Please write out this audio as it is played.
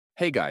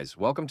Hey guys,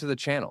 welcome to the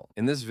channel.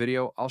 In this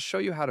video, I'll show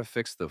you how to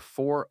fix the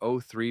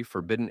 403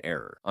 forbidden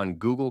error on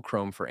Google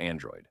Chrome for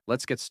Android.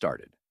 Let's get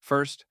started.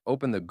 First,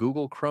 open the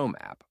Google Chrome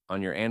app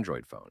on your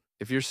Android phone.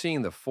 If you're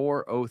seeing the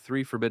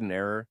 403 forbidden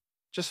error,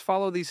 just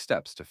follow these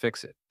steps to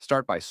fix it.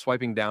 Start by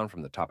swiping down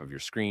from the top of your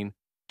screen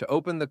to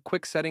open the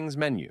Quick Settings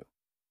menu.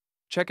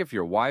 Check if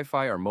your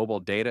Wi-Fi or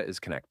mobile data is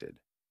connected.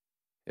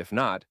 If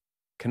not,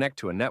 connect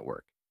to a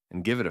network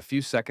and give it a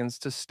few seconds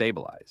to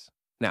stabilize.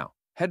 Now,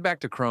 head back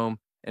to Chrome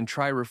and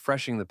try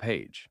refreshing the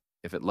page.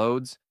 If it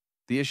loads,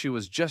 the issue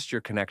was just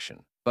your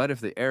connection. But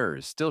if the error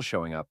is still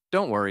showing up,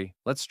 don't worry,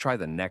 let's try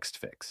the next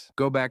fix.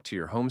 Go back to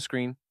your home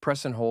screen,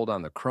 press and hold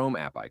on the Chrome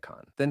app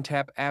icon, then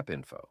tap App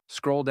Info.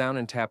 Scroll down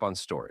and tap on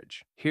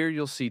Storage. Here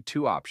you'll see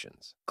two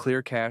options,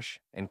 Clear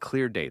Cache and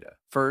Clear Data.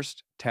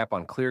 First, tap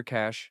on Clear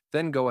Cache,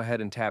 then go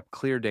ahead and tap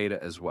Clear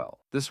Data as well.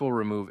 This will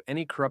remove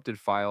any corrupted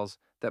files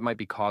that might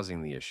be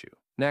causing the issue.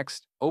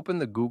 Next, open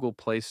the Google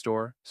Play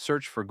Store,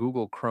 search for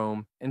Google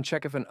Chrome, and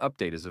check if an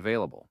update is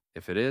available.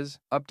 If it is,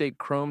 update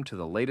Chrome to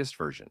the latest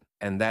version.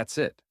 And that's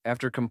it.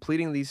 After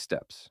completing these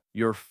steps,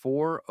 your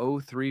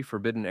 403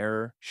 forbidden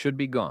error should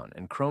be gone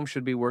and Chrome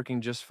should be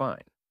working just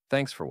fine.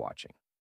 Thanks for watching.